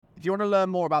If you want to learn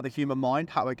more about the human mind,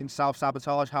 how it can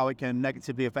self-sabotage, how it can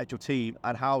negatively affect your team,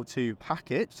 and how to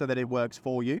hack it so that it works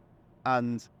for you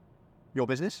and your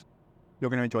business,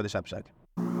 you're going to enjoy this episode.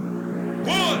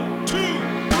 1, 2,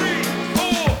 3,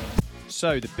 4.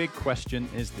 So the big question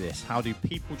is this: how do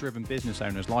people-driven business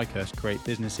owners like us create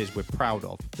businesses we're proud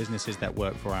of, businesses that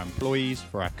work for our employees,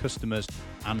 for our customers,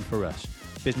 and for us,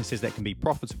 businesses that can be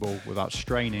profitable without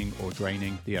straining or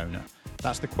draining the owner?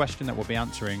 That's the question that we'll be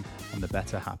answering on the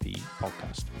Better Happy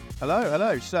podcast.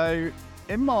 Hello. So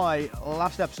in my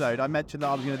last episode, I mentioned that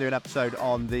I was going to do an episode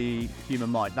on the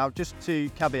human mind. Now, just to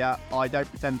caveat, I don't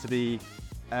pretend to be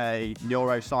a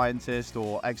neuroscientist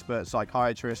or expert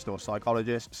psychiatrist or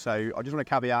psychologist. So I just want to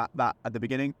caveat that at the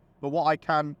beginning. But what I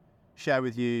can share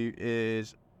with you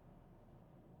is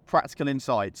practical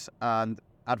insights and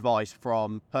advice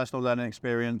from personal learning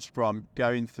experience, from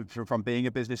going through, from being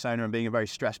a business owner and being a very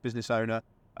stressed business owner,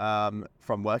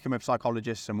 from working with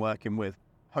psychologists and working with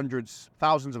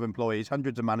thousands of employees,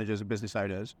 hundreds of managers and business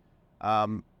owners.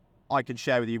 I can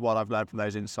share with you what I've learned from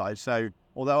those insights. So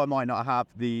although I might not have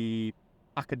the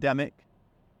academic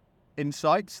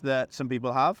insights that some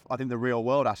people have, I think the real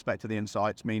world aspect of the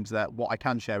insights means that what I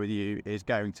can share with you is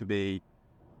going to be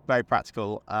very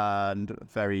practical and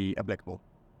very applicable.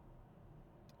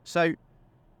 So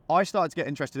I started to get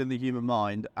interested in the human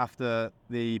mind after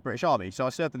the British Army. So I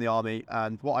served in the Army,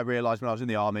 and what I realised when I was in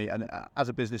the Army, and as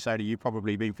a business owner, you've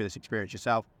probably been through this experience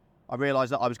yourself, I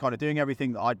realised that I was kind of doing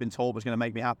everything that I'd been told was going to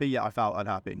make me happy, yet I felt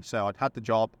unhappy. So I'd had the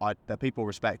job, the people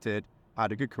respected, I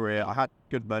had a good career, I had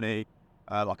good money,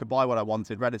 I could buy what I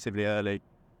wanted relatively early,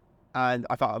 and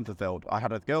I felt unfulfilled. I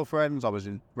had girlfriends, I was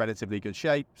in relatively good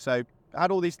shape, so I had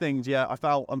all these things, yet I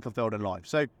felt unfulfilled in life.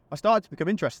 So I started to become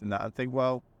interested in that and think,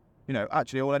 well,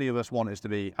 actually all any of us want is to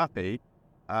be happy,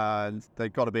 and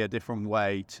there's got to be a different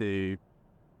way to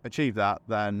achieve that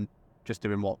than just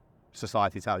doing what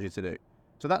society tells you to do.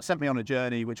 So that sent me on a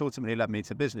journey which ultimately led me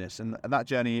to business. And that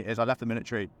journey is I left the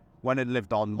military, went and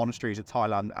lived on monasteries in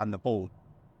Thailand and Nepal.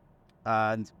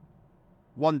 And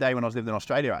one day when I was living in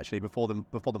Australia, actually, before the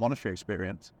monastery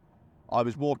experience, I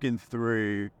was walking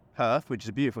through Perth, which is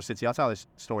a beautiful city. I tell this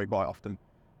story quite often.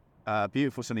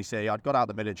 Beautiful sunny sea. I'd got out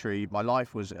of the military. My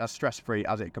life was as stress-free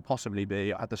as it could possibly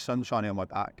be. I had the sun shining on my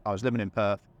back. I was living in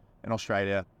Perth in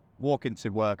Australia, walking to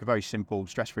work, a very simple,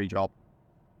 stress-free job.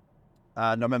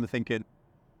 And I remember thinking,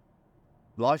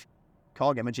 life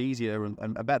can't get much easier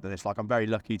and better than this. Like, I'm very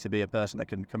lucky to be a person that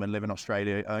can come and live in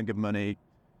Australia, earn good money,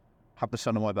 have the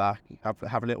sun on my back,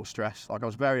 have a little stress. Like, I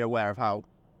was very aware of how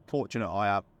fortunate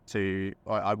I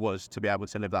was to be able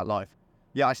to live that life.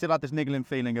 Yeah, I still had this niggling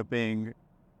feeling of being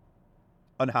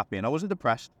unhappy, and I wasn't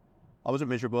depressed, I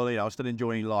wasn't miserable, I was still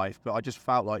enjoying life, but I just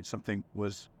felt like something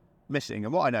was missing.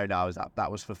 And what I know now is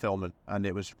that was fulfillment, and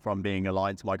it was from being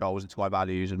aligned to my goals and to my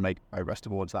values and make progress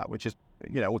towards that, which is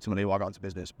ultimately why I got into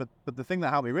business. But the thing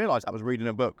that helped me realize that was reading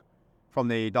a book from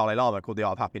the Dalai Lama called The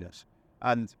Art of Happiness.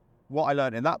 And what I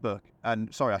learned in that book,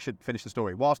 and sorry, I should finish the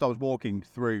story, whilst I was walking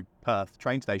through Perth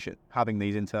train station having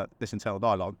this internal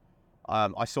dialogue,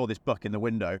 I saw this book in the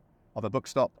window of a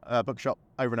bookshop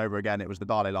over and over again. It was the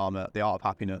Dalai Lama, The Art of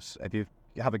Happiness. If you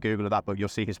have a Google of that book, you'll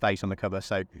see his face on the cover.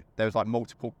 So there was like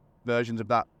multiple versions of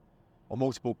that, or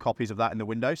multiple copies of that in the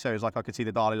window. So it was like I could see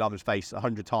the Dalai Lama's face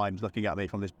 100 times looking at me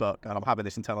from this book, and I'm having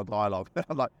this internal dialogue.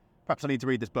 I'm like, perhaps I need to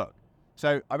read this book.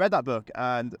 So I read that book,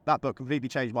 and that book completely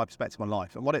changed my perspective on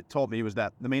life. And what it taught me was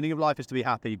that the meaning of life is to be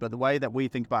happy, but the way that we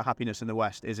think about happiness in the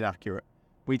West is inaccurate.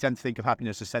 We tend to think of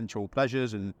happiness as sensual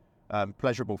pleasures and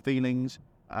pleasurable feelings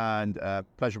and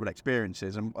pleasurable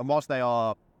experiences. And whilst they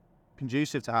are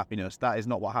conducive to happiness, that is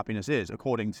not what happiness is,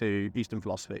 according to Eastern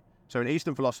philosophy. So in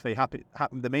Eastern philosophy,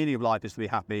 the meaning of life is to be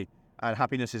happy, and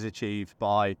happiness is achieved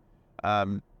by,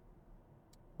 is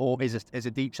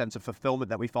a deep sense of fulfillment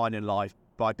that we find in life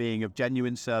by being of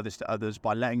genuine service to others,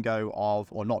 by letting go of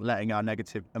or not letting our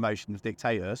negative emotions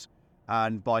dictate us,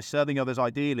 and by serving others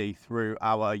ideally through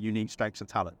our unique strengths and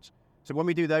talents. So when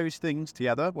we do those things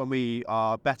together, when we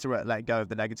are better at letting go of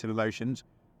the negative emotions,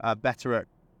 better at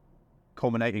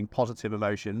culminating positive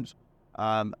emotions,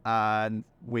 and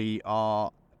we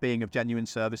are being of genuine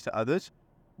service to others,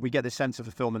 we get this sense of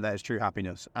fulfillment that is true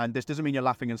happiness. And this doesn't mean you're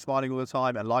laughing and smiling all the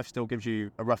time, and life still gives you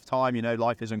a rough time.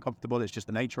 Life is uncomfortable. It's just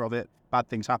the nature of it. Bad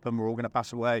things happen. We're all going to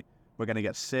pass away. We're going to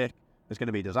get sick. There's going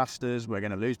to be disasters. We're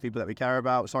going to lose people that we care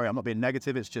about. Sorry, I'm not being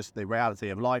negative. It's just the reality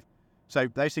of life. So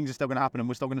those things are still going to happen, and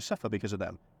we're still going to suffer because of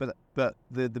them. But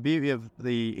the beauty of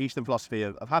the Eastern philosophy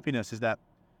of happiness is that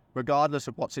regardless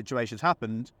of what situations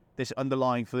happened, this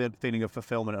underlying feeling of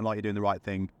fulfillment and like you're doing the right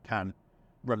thing can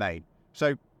remain.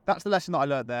 So that's the lesson that I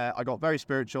learned there. I got very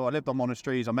spiritual. I lived on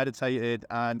monasteries. I meditated,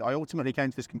 and I ultimately came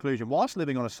to this conclusion whilst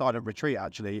living on a silent retreat,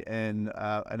 actually, in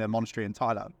a monastery in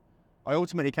Thailand. I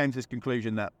ultimately came to this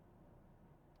conclusion that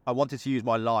I wanted to use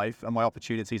my life and my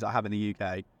opportunities I have in the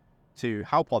UK to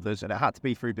help others, and it had to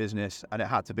be through business, and it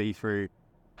had to be through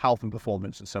health and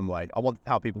performance in some way. I wanted to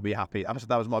help people be happy.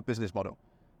 That was my business model.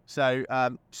 So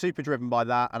super driven by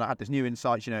that, and I had this new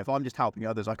insight. If I'm just helping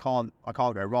others, I can't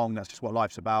go wrong. That's just what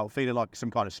life's about. Feeling like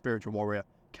some kind of spiritual warrior.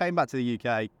 Came back to the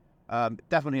UK.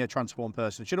 Definitely a transformed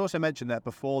person. Should also mention that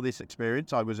before this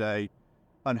experience, I was a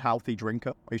unhealthy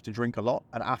drinker. I used to drink a lot,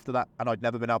 and after that, and I'd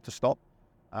never been able to stop,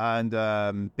 and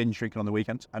binge drinking on the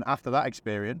weekends. And after that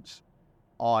experience,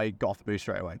 I got off the booze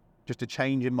straight away. Just a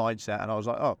change in mindset, and I was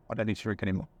like, oh, I don't need to drink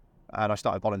anymore. And I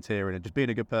started volunteering and just being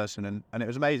a good person, and it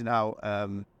was amazing how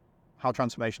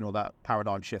transformational that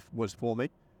paradigm shift was for me.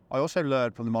 I also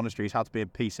learned from the monasteries how to be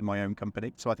at peace in my own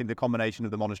company. So I think the combination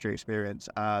of the monastery experience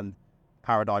and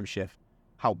paradigm shift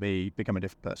helped me become a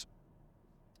different person.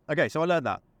 Okay, so I learned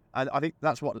that. And I think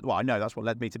I know that's what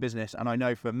led me to business. And I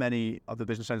know for many of the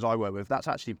business owners I work with, that's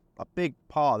actually a big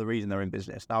part of the reason they're in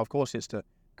business. Now, of course, it's to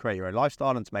create your own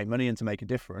lifestyle and to make money and to make a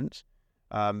difference.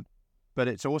 But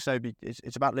it's also,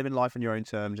 it's about living life on your own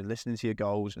terms and listening to your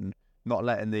goals and not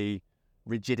letting the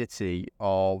rigidity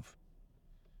of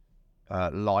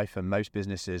life and most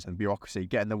businesses and bureaucracy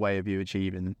get in the way of you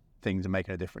achieving things and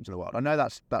making a difference in the world. I know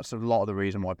that's a lot of the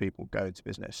reason why people go into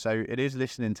business. So it is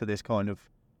listening to this kind of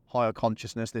higher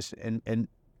consciousness, this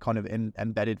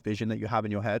embedded vision that you have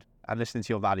in your head, and listening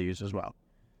to your values as well.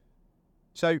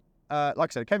 So like I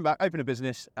said, I came back, opened a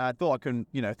business, thought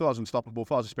I was unstoppable,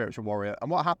 thought I was a spiritual warrior.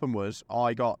 And what happened was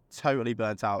I got totally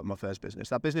burnt out in my first business.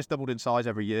 That business doubled in size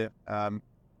every year.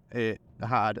 It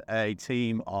had a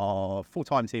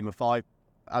full-time team of 5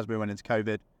 as we went into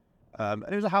COVID. And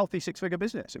it was a healthy 6-figure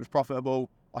business. It was profitable.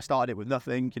 I started it with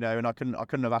nothing, and I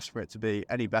couldn't have asked for it to be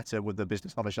any better with the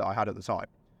business knowledge that I had at the time.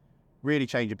 Really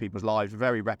changing people's lives,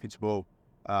 very reputable.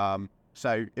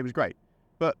 So it was great.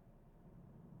 But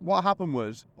what happened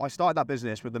was I started that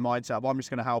business with the mindset of I'm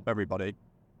just going to help everybody.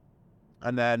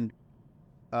 And then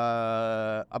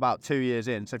about 2 years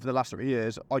in, so for the last 3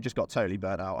 years, I just got totally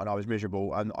burnt out and I was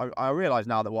miserable. And I realized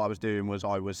now that what I was doing was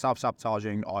I was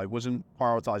self-sabotaging. I wasn't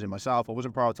prioritizing myself. I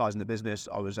wasn't prioritizing the business.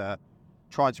 I was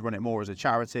trying to run it more as a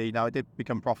charity. Now, it did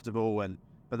become profitable,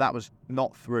 but that was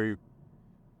not through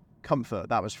comfort.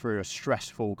 That was through a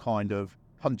stressful kind of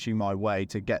punching my way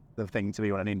to get the thing to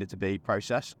be what I needed to be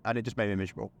process, and it just made me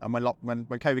miserable. And when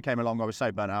COVID came along, I was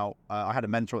so burnt out. I had a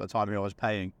mentor at the time who I was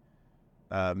paying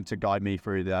to guide me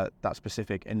through that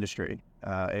specific industry.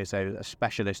 It's a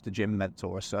specialist, a gym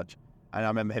mentor as such. And I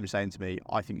remember him saying to me,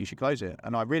 I think you should close it.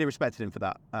 And I really respected him for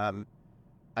that. And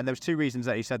there was 2 reasons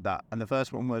that he said that. And the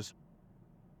first one was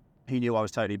he knew I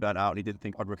was totally burnt out and he didn't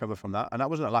think I'd recover from that. And that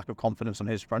wasn't a lack of confidence on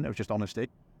his front. It was just honesty.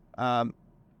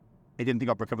 He didn't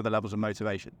think I'd recover the levels of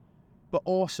motivation. But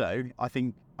also, I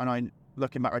think, and I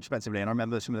looking back retrospectively, and I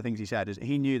remember some of the things he said, is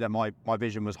he knew that my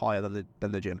vision was higher than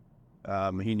the gym.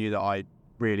 He knew that I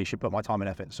really should put my time and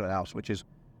effort into something else, which is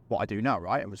what I do now,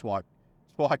 right? And it's why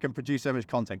I can produce so much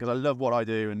content, because I love what I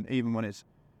do. And even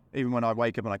when I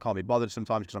wake up and I can't be bothered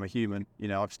sometimes because I'm a human,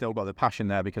 I've still got the passion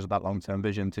there because of that long-term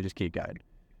vision to just keep going.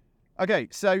 Okay,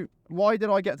 so why did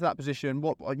I get to that position?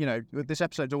 This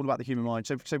episode's all about the human mind.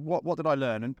 So what did I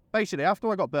learn? And basically,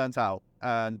 after I got burnt out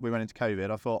and we went into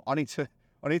COVID, I thought I need to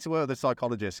work with a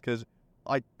psychologist because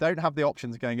I don't have the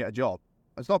option to go and get a job.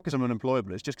 It's not because I'm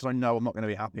unemployable. It's just because I know I'm not going to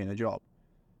be happy in a job.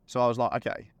 So I was like,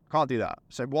 okay, can't do that.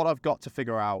 So what I've got to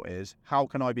figure out is how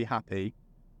can I be happy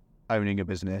owning a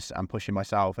business and pushing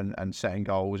myself and setting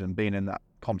goals and being in that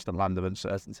constant land of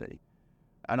uncertainty.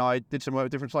 And I did some work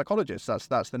with different psychologists.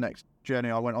 That's the next journey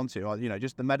I went on to.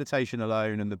 Just the meditation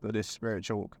alone and the Buddhist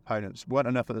spiritual components weren't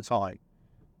enough at the time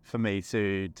for me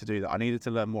to do that. I needed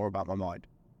to learn more about my mind.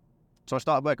 So I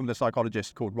started working with a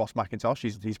psychologist called Ross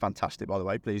McIntosh. He's fantastic, by the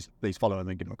way. Please follow him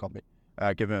and give him a copy.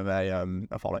 Give him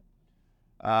a follow.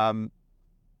 And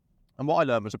what I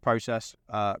learned was a process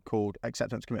called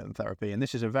acceptance commitment therapy. And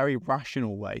this is a very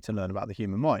rational way to learn about the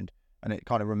human mind. And it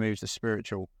kind of removes the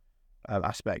spiritual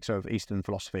aspects of Eastern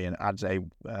philosophy and adds a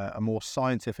more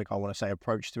scientific,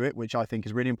 approach to it, which I think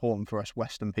is really important for us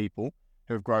Western people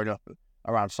who have grown up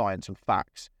around science and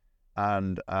facts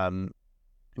and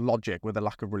logic with a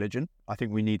lack of religion. I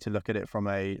think we need to look at it from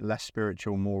a less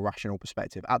spiritual, more rational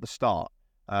perspective at the start.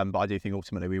 But I do think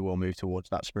ultimately we will move towards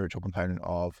that spiritual component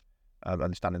of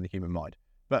understanding the human mind.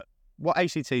 But what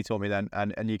ACT taught me then,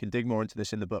 and you can dig more into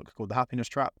this in the book called The Happiness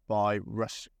Trap by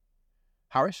Russ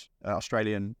Harris,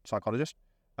 Australian psychologist.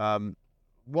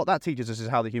 What that teaches us is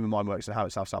how the human mind works and how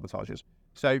it self-sabotages.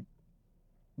 So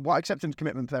what acceptance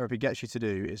commitment therapy gets you to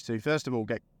do is to, first of all,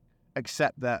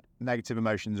 accept that negative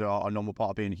emotions are a normal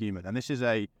part of being human. And this is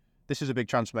a big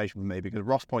transformation for me, because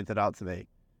Ross pointed out to me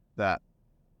that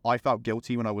I felt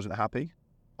guilty when I wasn't happy.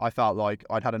 I felt like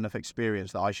I'd had enough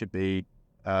experience that I should be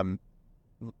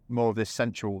more of this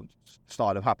central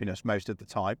style of happiness most of the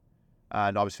time.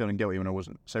 And I was feeling guilty when I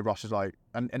wasn't. So Ross is like,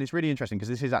 and it's really interesting because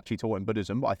this is actually taught in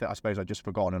Buddhism, but I suppose I'd just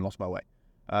forgotten and lost my way.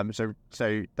 So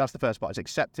that's the first part. It's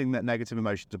accepting that negative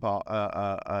emotions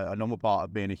are a normal part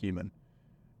of being a human.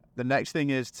 The next thing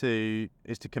is to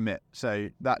commit. So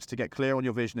that's to get clear on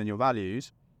your vision and your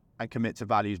values, and commit to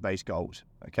values-based goals.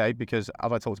 Okay, because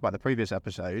as I talked about in the previous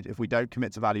episode, if we don't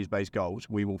commit to values-based goals,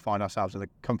 we will find ourselves in a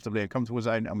comfortably uncomfortable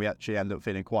zone, and we actually end up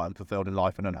feeling quite unfulfilled in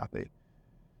life and unhappy.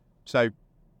 So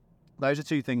those are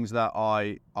two things that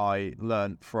I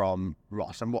learned from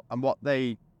Ross, and what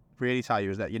they really tell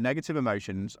you is that your negative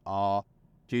emotions are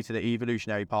due to the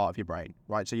evolutionary part of your brain,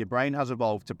 right? So your brain has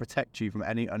evolved to protect you from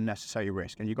any unnecessary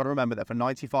risk. And you've got to remember that for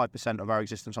 95% of our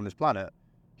existence on this planet,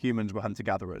 humans were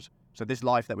hunter-gatherers. So this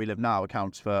life that we live now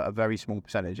accounts for a very small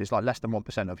percentage. It's like less than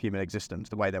 1% of human existence,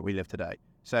 the way that we live today.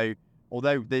 So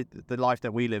although the life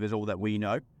that we live is all that we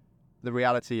know, the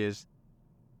reality is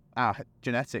our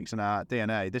genetics and our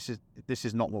DNA, this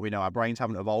is not what we know. Our brains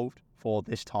haven't evolved for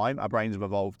this time. Our brains have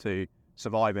evolved to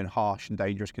survive in harsh and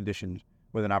dangerous conditions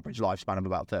with an average lifespan of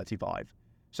about 35.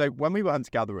 So when we were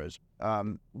hunter-gatherers,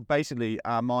 basically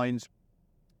our minds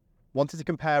wanted to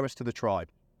compare us to the tribe,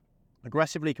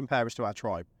 aggressively compare us to our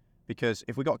tribe, because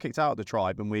if we got kicked out of the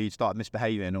tribe and we started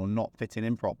misbehaving or not fitting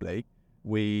in properly,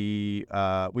 we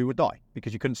would die,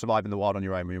 because you couldn't survive in the wild on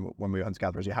your own when we were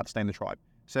hunter-gatherers. You had to stay in the tribe.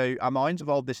 So our minds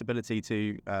evolved this ability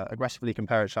to aggressively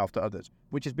compare itself to others,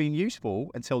 which has been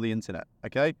useful until the internet,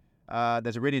 okay?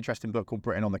 There's a really interesting book called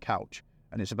Britain on the Couch,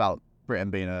 and it's about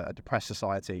Britain being a depressed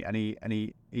society, and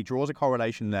he draws a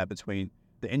correlation there between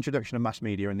the introduction of mass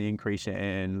media and the increase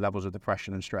in levels of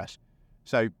depression and stress.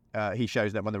 So he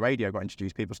shows that when the radio got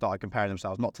introduced, people started comparing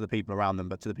themselves not to the people around them,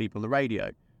 but to the people on the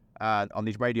radio, on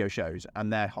these radio shows,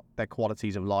 and their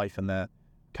qualities of life and their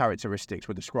characteristics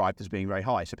were described as being very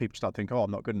high. So people started thinking, oh,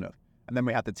 I'm not good enough. And then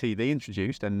we had the TV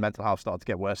introduced, and mental health started to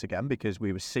get worse again, because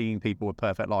we were seeing people with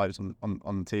perfect lives on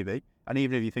TV. And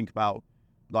even if you think about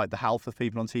like the health of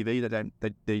people on TV,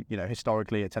 they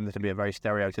historically it tended to be a very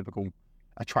stereotypical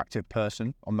attractive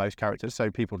person on most characters.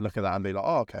 So people would look at that and be like,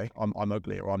 oh, okay, I'm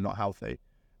ugly, or I'm not healthy.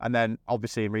 And then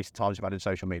obviously in recent times we've added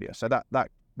social media. So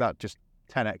that just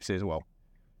 10x's, well,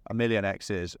 a million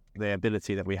x's the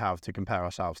ability that we have to compare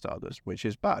ourselves to others, which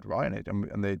is bad, right?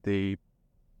 And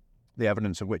the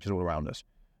evidence of which is all around us.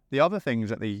 The other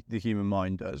things that the human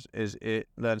mind does is it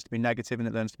learns to be negative and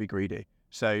it learns to be greedy.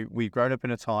 So we've grown up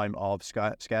in a time of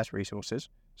scarce resources.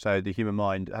 So the human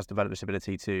mind has developed this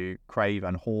ability to crave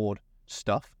and hoard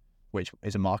stuff, which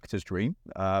is a marketer's dream.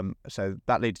 So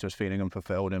that leads to us feeling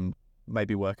unfulfilled and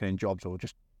maybe working in jobs or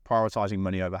just prioritizing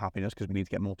money over happiness because we need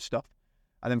to get more stuff.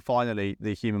 And then finally,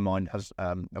 the human mind has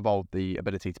evolved the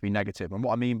ability to be negative. And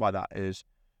what I mean by that is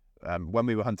when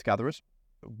we were hunter-gatherers,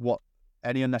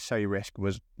 any unnecessary risk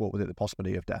was, what was it, the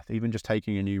possibility of death. Even just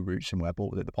taking a new route somewhere, what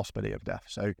was it, the possibility of death.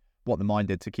 So what the mind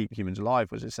did to keep humans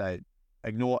alive was it said,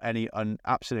 ignore any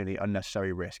absolutely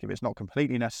unnecessary risk. If it's not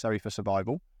completely necessary for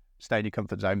survival, stay in your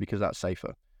comfort zone because that's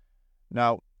safer.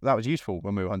 Now, that was useful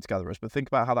when we were hunter-gatherers, but think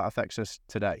about how that affects us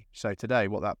today. So today,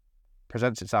 what that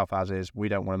presents itself as is we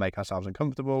don't want to make ourselves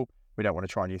uncomfortable. We don't want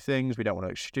to try new things. We don't want to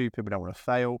look stupid. We don't want to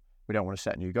fail. We don't want to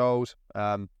set new goals.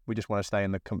 We just want to stay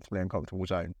in the comfortably uncomfortable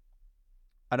zone.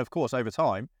 And of course, over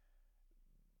time,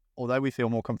 although we feel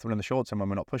more comfortable in the short term when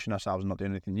we're not pushing ourselves and not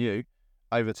doing anything new,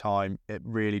 over time, it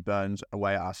really burns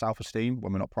away at our self-esteem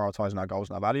when we're not prioritizing our goals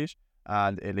and our values.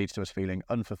 And it leads to us feeling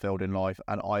unfulfilled in life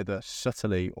and either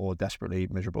subtly or desperately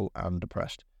miserable and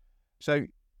depressed. So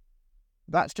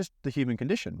that's just the human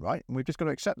condition, right? And we've just got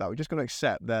to accept that. We've just got to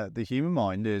accept that the human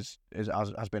mind has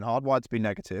been hardwired to be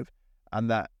negative, and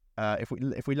that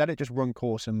if we let it just run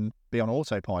course and be on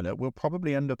autopilot, we'll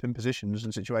probably end up in positions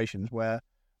and situations where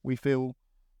we feel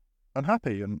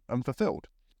unhappy and unfulfilled.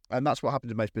 And that's what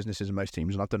happens in most businesses and most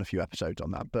teams, and I've done a few episodes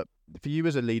on that. But for you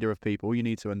as a leader of people, you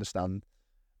need to understand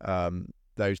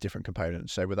those different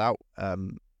components. So without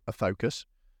a focus,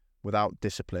 without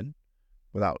discipline,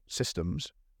 without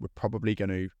systems, we're probably going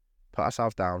to put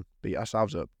ourselves down, beat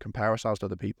ourselves up, compare ourselves to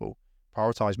other people,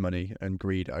 prioritize money and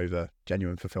greed over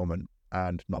genuine fulfillment,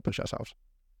 and not push ourselves.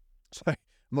 So I'm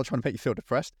not trying to make you feel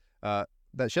depressed. That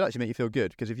should actually make you feel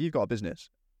good, because if you've got a business,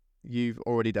 you've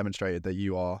already demonstrated that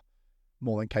you are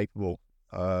more than capable,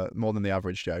 more than the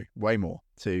average Joe, way more,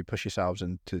 to push yourselves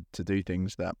and to do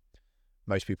things that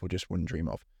most people just wouldn't dream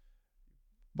of.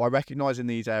 by recognizing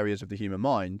these areas of the human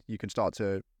mind, you can start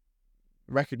to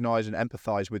recognize and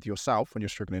empathize with yourself when you're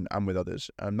struggling and with others.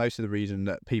 And most of the reason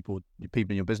that people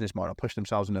in your business might not push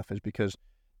themselves enough is because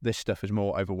this stuff is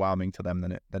more overwhelming to them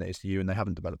than it is to you, and they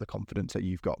haven't developed the confidence that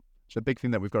you've got. So a big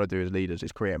thing that we've got to do as leaders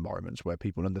is create environments where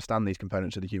people understand these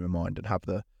components of the human mind and have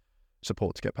the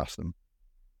support to get past them.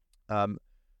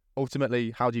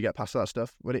 Ultimately, how do you get past that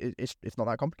stuff? Well, it's not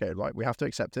that complicated, right? We have to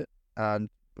accept it, and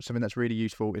something that's really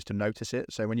useful is to notice it.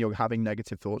 So when you're having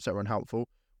negative thoughts that are unhelpful,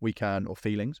 or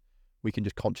feelings, we can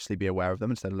just consciously be aware of them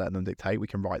instead of letting them dictate. We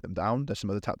can write them down. There's some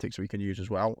other tactics we can use as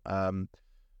well.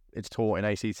 It's taught in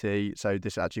ACT, so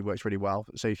this actually works really well.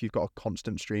 So if you've got a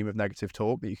constant stream of negative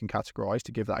talk that you can categorize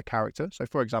to give that a character. So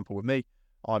for example, with me,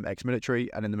 I'm ex-military,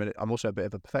 and I'm also a bit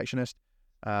of a perfectionist.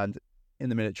 And in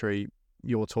the military,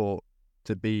 you're taught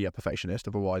to be a perfectionist,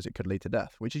 otherwise it could lead to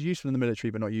death, which is useful in the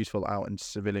military, but not useful out in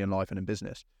civilian life and in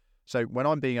business. So when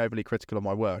I'm being overly critical of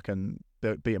my work and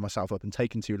beating myself up and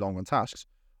taking too long on tasks,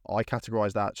 I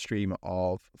categorize that stream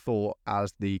of thought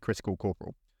as the critical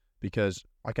corporal, because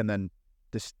I can then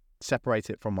just separate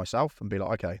it from myself and be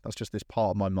like, okay, that's just this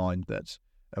part of my mind that's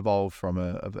evolved from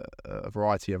a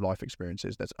variety of life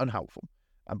experiences that's unhelpful.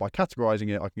 And by categorizing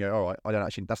it, I can go, all right,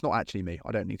 that's not actually me.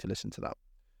 I don't need to listen to that.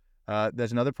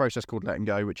 There's another process called letting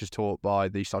go, which is taught by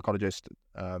the psychologist.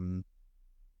 I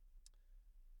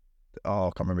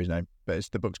can't remember his name, but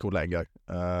the book's called Letting Go.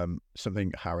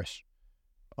 Something Harris,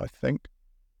 I think.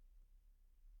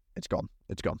 It's gone.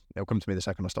 It'll come to me the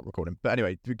second I stop recording. But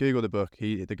anyway, if you Google the book,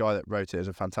 the guy that wrote it is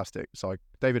a fantastic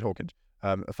David Hawkins,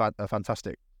 a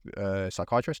fantastic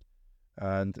psychiatrist,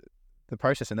 and the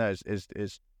process in there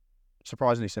is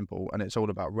surprisingly simple, and it's all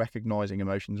about recognizing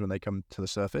emotions when they come to the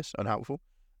surface, unhelpful,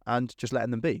 and just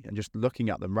letting them be, and just looking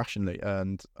at them rationally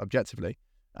and objectively.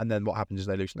 And then what happens is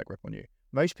they loosen their grip on you.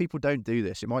 Most people don't do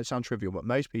this. It might sound trivial, but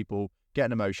most people get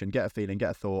an emotion, get a feeling,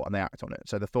 get a thought, and they act on it.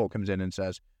 So the thought comes in and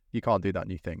says, you can't do that,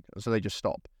 and you think. So they just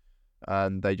stop,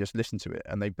 and they just listen to it,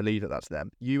 and they believe that that's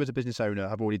them. You as a business owner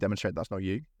have already demonstrated that's not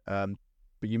you, but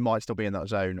you might still be in that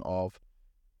zone of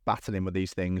battling with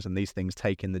these things, and these things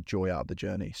taking the joy out of the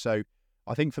journey. So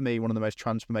I think for me, one of the most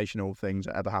transformational things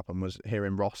that ever happened was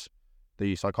hearing Ross,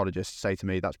 the psychologist, say to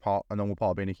me, that's a normal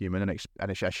part of being a human,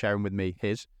 and sharing with me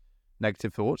his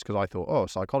negative thoughts, because I thought,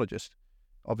 psychologist,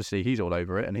 obviously he's all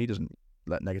over it, and he doesn't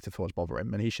let negative thoughts bother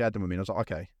him. And he shared them with me, and I was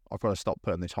like, okay, I've got to stop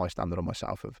putting this high standard on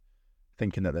myself of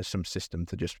thinking that there's some system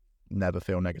to just never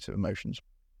feel negative emotions.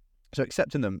 So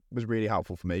accepting them was really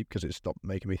helpful for me, because it stopped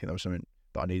making me think there was something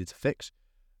that I needed to fix.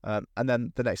 And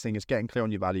then the next thing is getting clear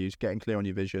on your values, getting clear on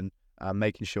your vision,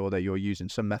 making sure that you're using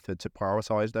some method to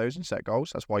prioritize those and set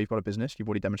goals. That's why you've got a business. You've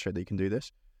already demonstrated that you can do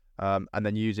this. And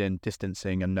then using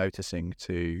distancing and noticing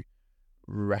to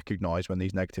recognize when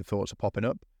these negative thoughts are popping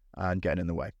up and getting in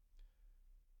the way.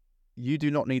 You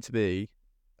do not need to be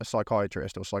a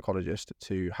psychiatrist or psychologist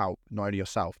to help not only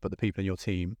yourself, but the people in your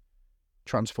team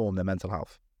transform their mental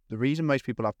health. The reason most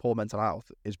people have poor mental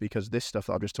health is because this stuff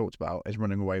that I've just talked about is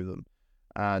running away with them.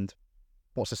 And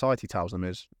what society tells them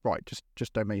is, right,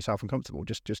 just don't make yourself uncomfortable.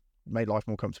 Just make life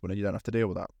more comfortable, and you don't have to deal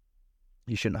with that.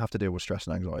 You shouldn't have to deal with stress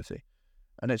and anxiety.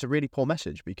 And it's a really poor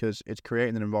message, because it's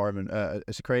creating an environment,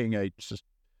 it's creating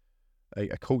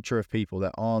a culture of people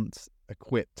that aren't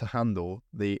equipped to handle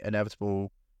the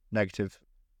inevitable negative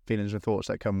feelings and thoughts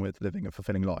that come with living a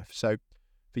fulfilling life. So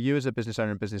for you as a business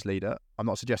owner and business leader, I'm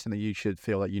not suggesting that you should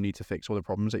feel like you need to fix all the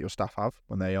problems that your staff have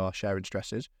when they are sharing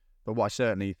stresses. But what I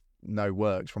certainly know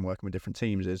works from working with different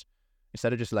teams is,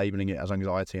 instead of just labeling it as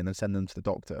anxiety and then send them to the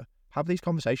doctor, have these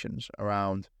conversations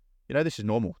around, this is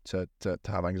normal to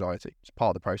have anxiety. It's part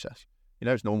of the process.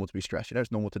 It's normal to be stressed.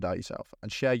 It's normal to doubt yourself, and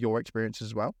share your experiences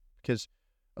as well. Because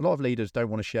a lot of leaders don't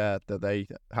want to share that they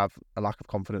have a lack of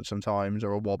confidence sometimes,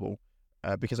 or a wobble,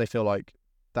 because they feel like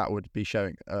that would be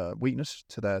showing weakness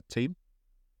to their team.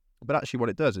 But actually what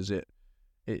it does is it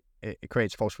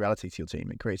creates false reality to your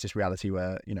team. It creates this reality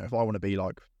where, if I want to be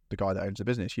like the guy that owns the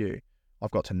business,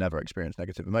 I've got to never experience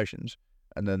negative emotions.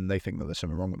 And then they think that there's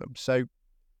something wrong with them. So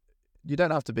you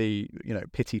don't have to be,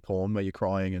 pity porn where you're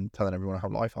crying and telling everyone how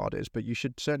life hard is, but you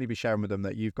should certainly be sharing with them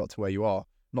that you've got to where you are,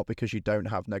 not because you don't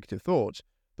have negative thoughts,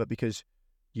 but because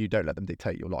you don't let them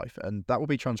dictate your life. And that will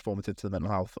be transformative to the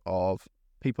mental health of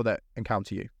people that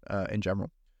encounter you in general.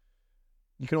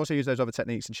 You can also use those other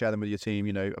techniques and share them with your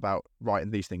team, about writing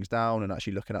these things down and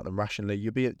actually looking at them rationally.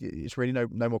 It's really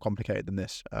no more complicated than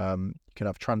this. You can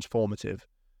have transformative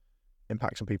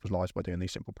impacts on people's lives by doing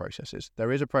these simple processes.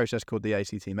 There is a process called the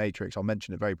ACT matrix. I'll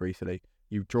mention it very briefly.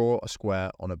 You draw a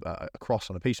square on a cross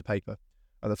on a piece of paper.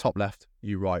 At the top left,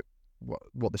 you write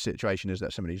what the situation is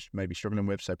that somebody's maybe struggling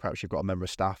with. So perhaps you've got a member of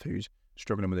staff who's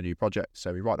struggling with a new project.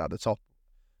 So we write that at the top.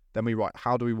 Then we write,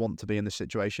 how do we want to be in this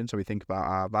situation? So we think about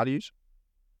our values.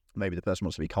 Maybe the person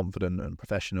wants to be confident and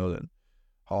professional and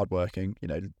hardworking,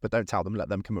 but don't tell them, let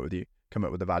them come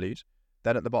up with the values.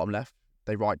 Then at the bottom left,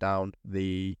 they write down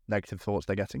the negative thoughts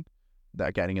that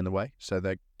are getting in the way. So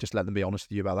they just let them be honest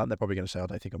with you about that. They're probably going to say, I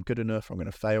don't think I'm good enough, I'm going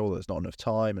to fail, there's not enough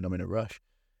time, and I'm in a rush.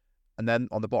 And then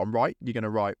on the bottom right, you're going to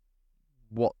write,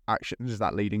 what actions is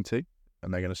that leading to?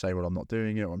 And they're going to say, well, I'm not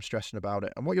doing it, or I'm stressing about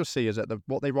it. And what you'll see is that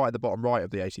what they write at the bottom right of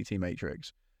the ACT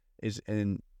matrix is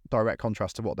in direct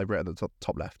contrast to what they've written at the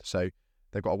top left. So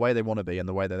they've got a way they want to be and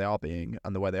the way that they are being,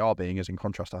 and the way they are being is in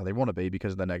contrast to how they want to be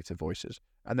because of their negative voices.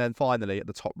 And then finally, at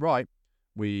the top right,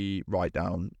 we write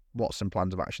down what's some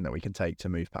plans of action that we can take to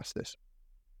move past this.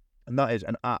 And that is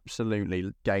an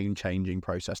absolutely game-changing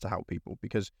process to help people,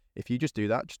 because if you just do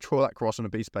that, just draw that cross on a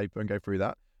piece of paper and go through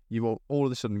that, you will all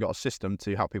of a sudden got a system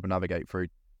to help people navigate through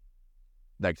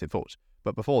negative thoughts.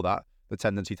 But before that, the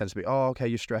tendency tends to be, oh, okay,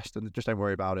 you're stressed and just don't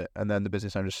worry about it. And then the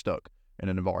business owner's stuck in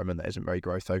an environment that isn't very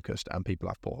growth focused and people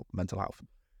have poor mental health.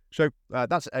 So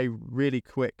that's a really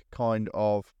quick kind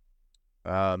of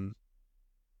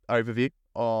overview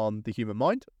on the human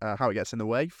mind, how it gets in the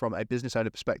way from a business owner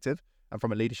perspective and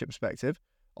from a leadership perspective.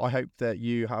 I hope that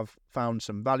you have found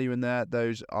some value in there.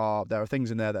 There are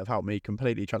things in there that have helped me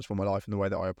completely transform my life and the way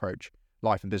that I approach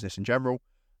life and business in general.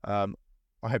 I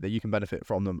hope that you can benefit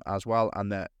from them as well,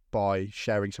 and that by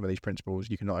sharing some of these principles,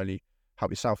 you can not only help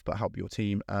yourself, but help your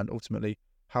team and ultimately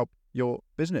help your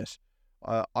business.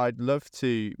 I'd love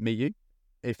to meet you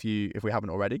if we haven't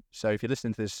already. So if you're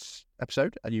listening to this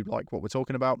episode and you like what we're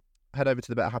talking about, head over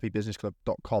to the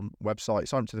betterhappybusinessclub.com website,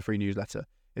 sign up to the free newsletter.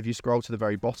 If you scroll to the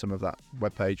very bottom of that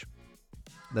webpage,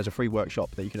 there's a free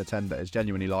workshop that you can attend that is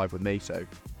genuinely live with me. So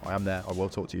I am there. I will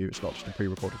talk to you. It's not just a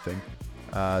pre-recorded thing.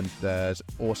 And there's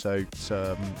also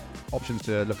some options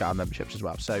to look at our memberships as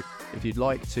well. So if you'd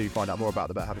like to find out more about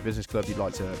the Better Happy Business Club, you'd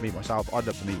like to meet myself, I'd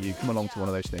love to meet you. Come along to one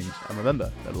of those things. And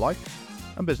remember that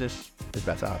life and business is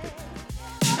better happy.